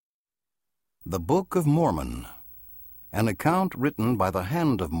The Book of Mormon, an account written by the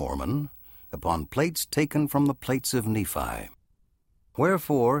hand of Mormon upon plates taken from the plates of Nephi.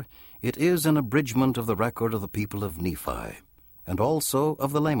 Wherefore it is an abridgment of the record of the people of Nephi, and also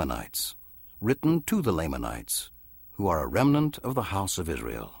of the Lamanites, written to the Lamanites, who are a remnant of the house of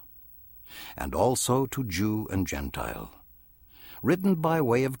Israel, and also to Jew and Gentile, written by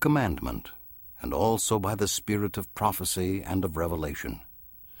way of commandment, and also by the spirit of prophecy and of revelation,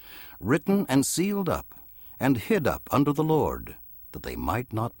 written and sealed up, and hid up unto the Lord, that they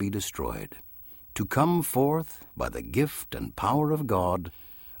might not be destroyed, to come forth by the gift and power of God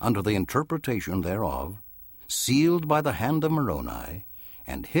unto the interpretation thereof, sealed by the hand of Moroni,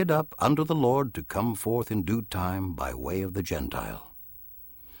 and hid up unto the Lord to come forth in due time by way of the Gentile,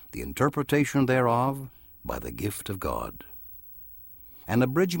 the interpretation thereof by the gift of God. An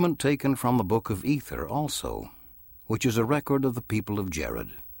abridgment taken from the book of Ether also, which is a record of the people of Jared,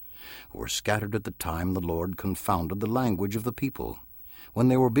 who were scattered at the time the Lord confounded the language of the people, when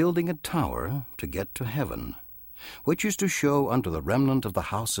they were building a tower to get to heaven, which is to show unto the remnant of the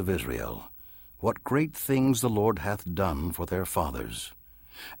house of Israel what great things the Lord hath done for their fathers,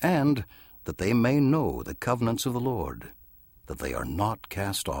 and that they may know the covenants of the Lord, that they are not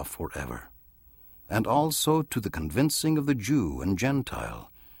cast off forever, and also to the convincing of the Jew and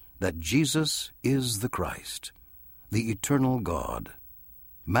Gentile that Jesus is the Christ, the eternal God,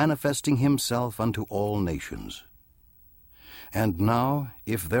 manifesting himself unto all nations. And now,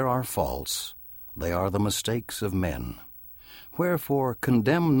 if there are faults, they are the mistakes of men. Wherefore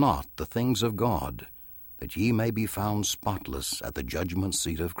condemn not the things of God, that ye may be found spotless at the judgment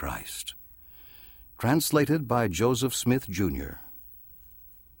seat of Christ. Translated by Joseph Smith, Jr.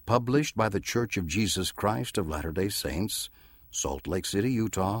 Published by the Church of Jesus Christ of Latter-day Saints, Salt Lake City,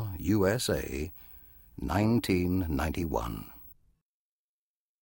 Utah, USA, 1991.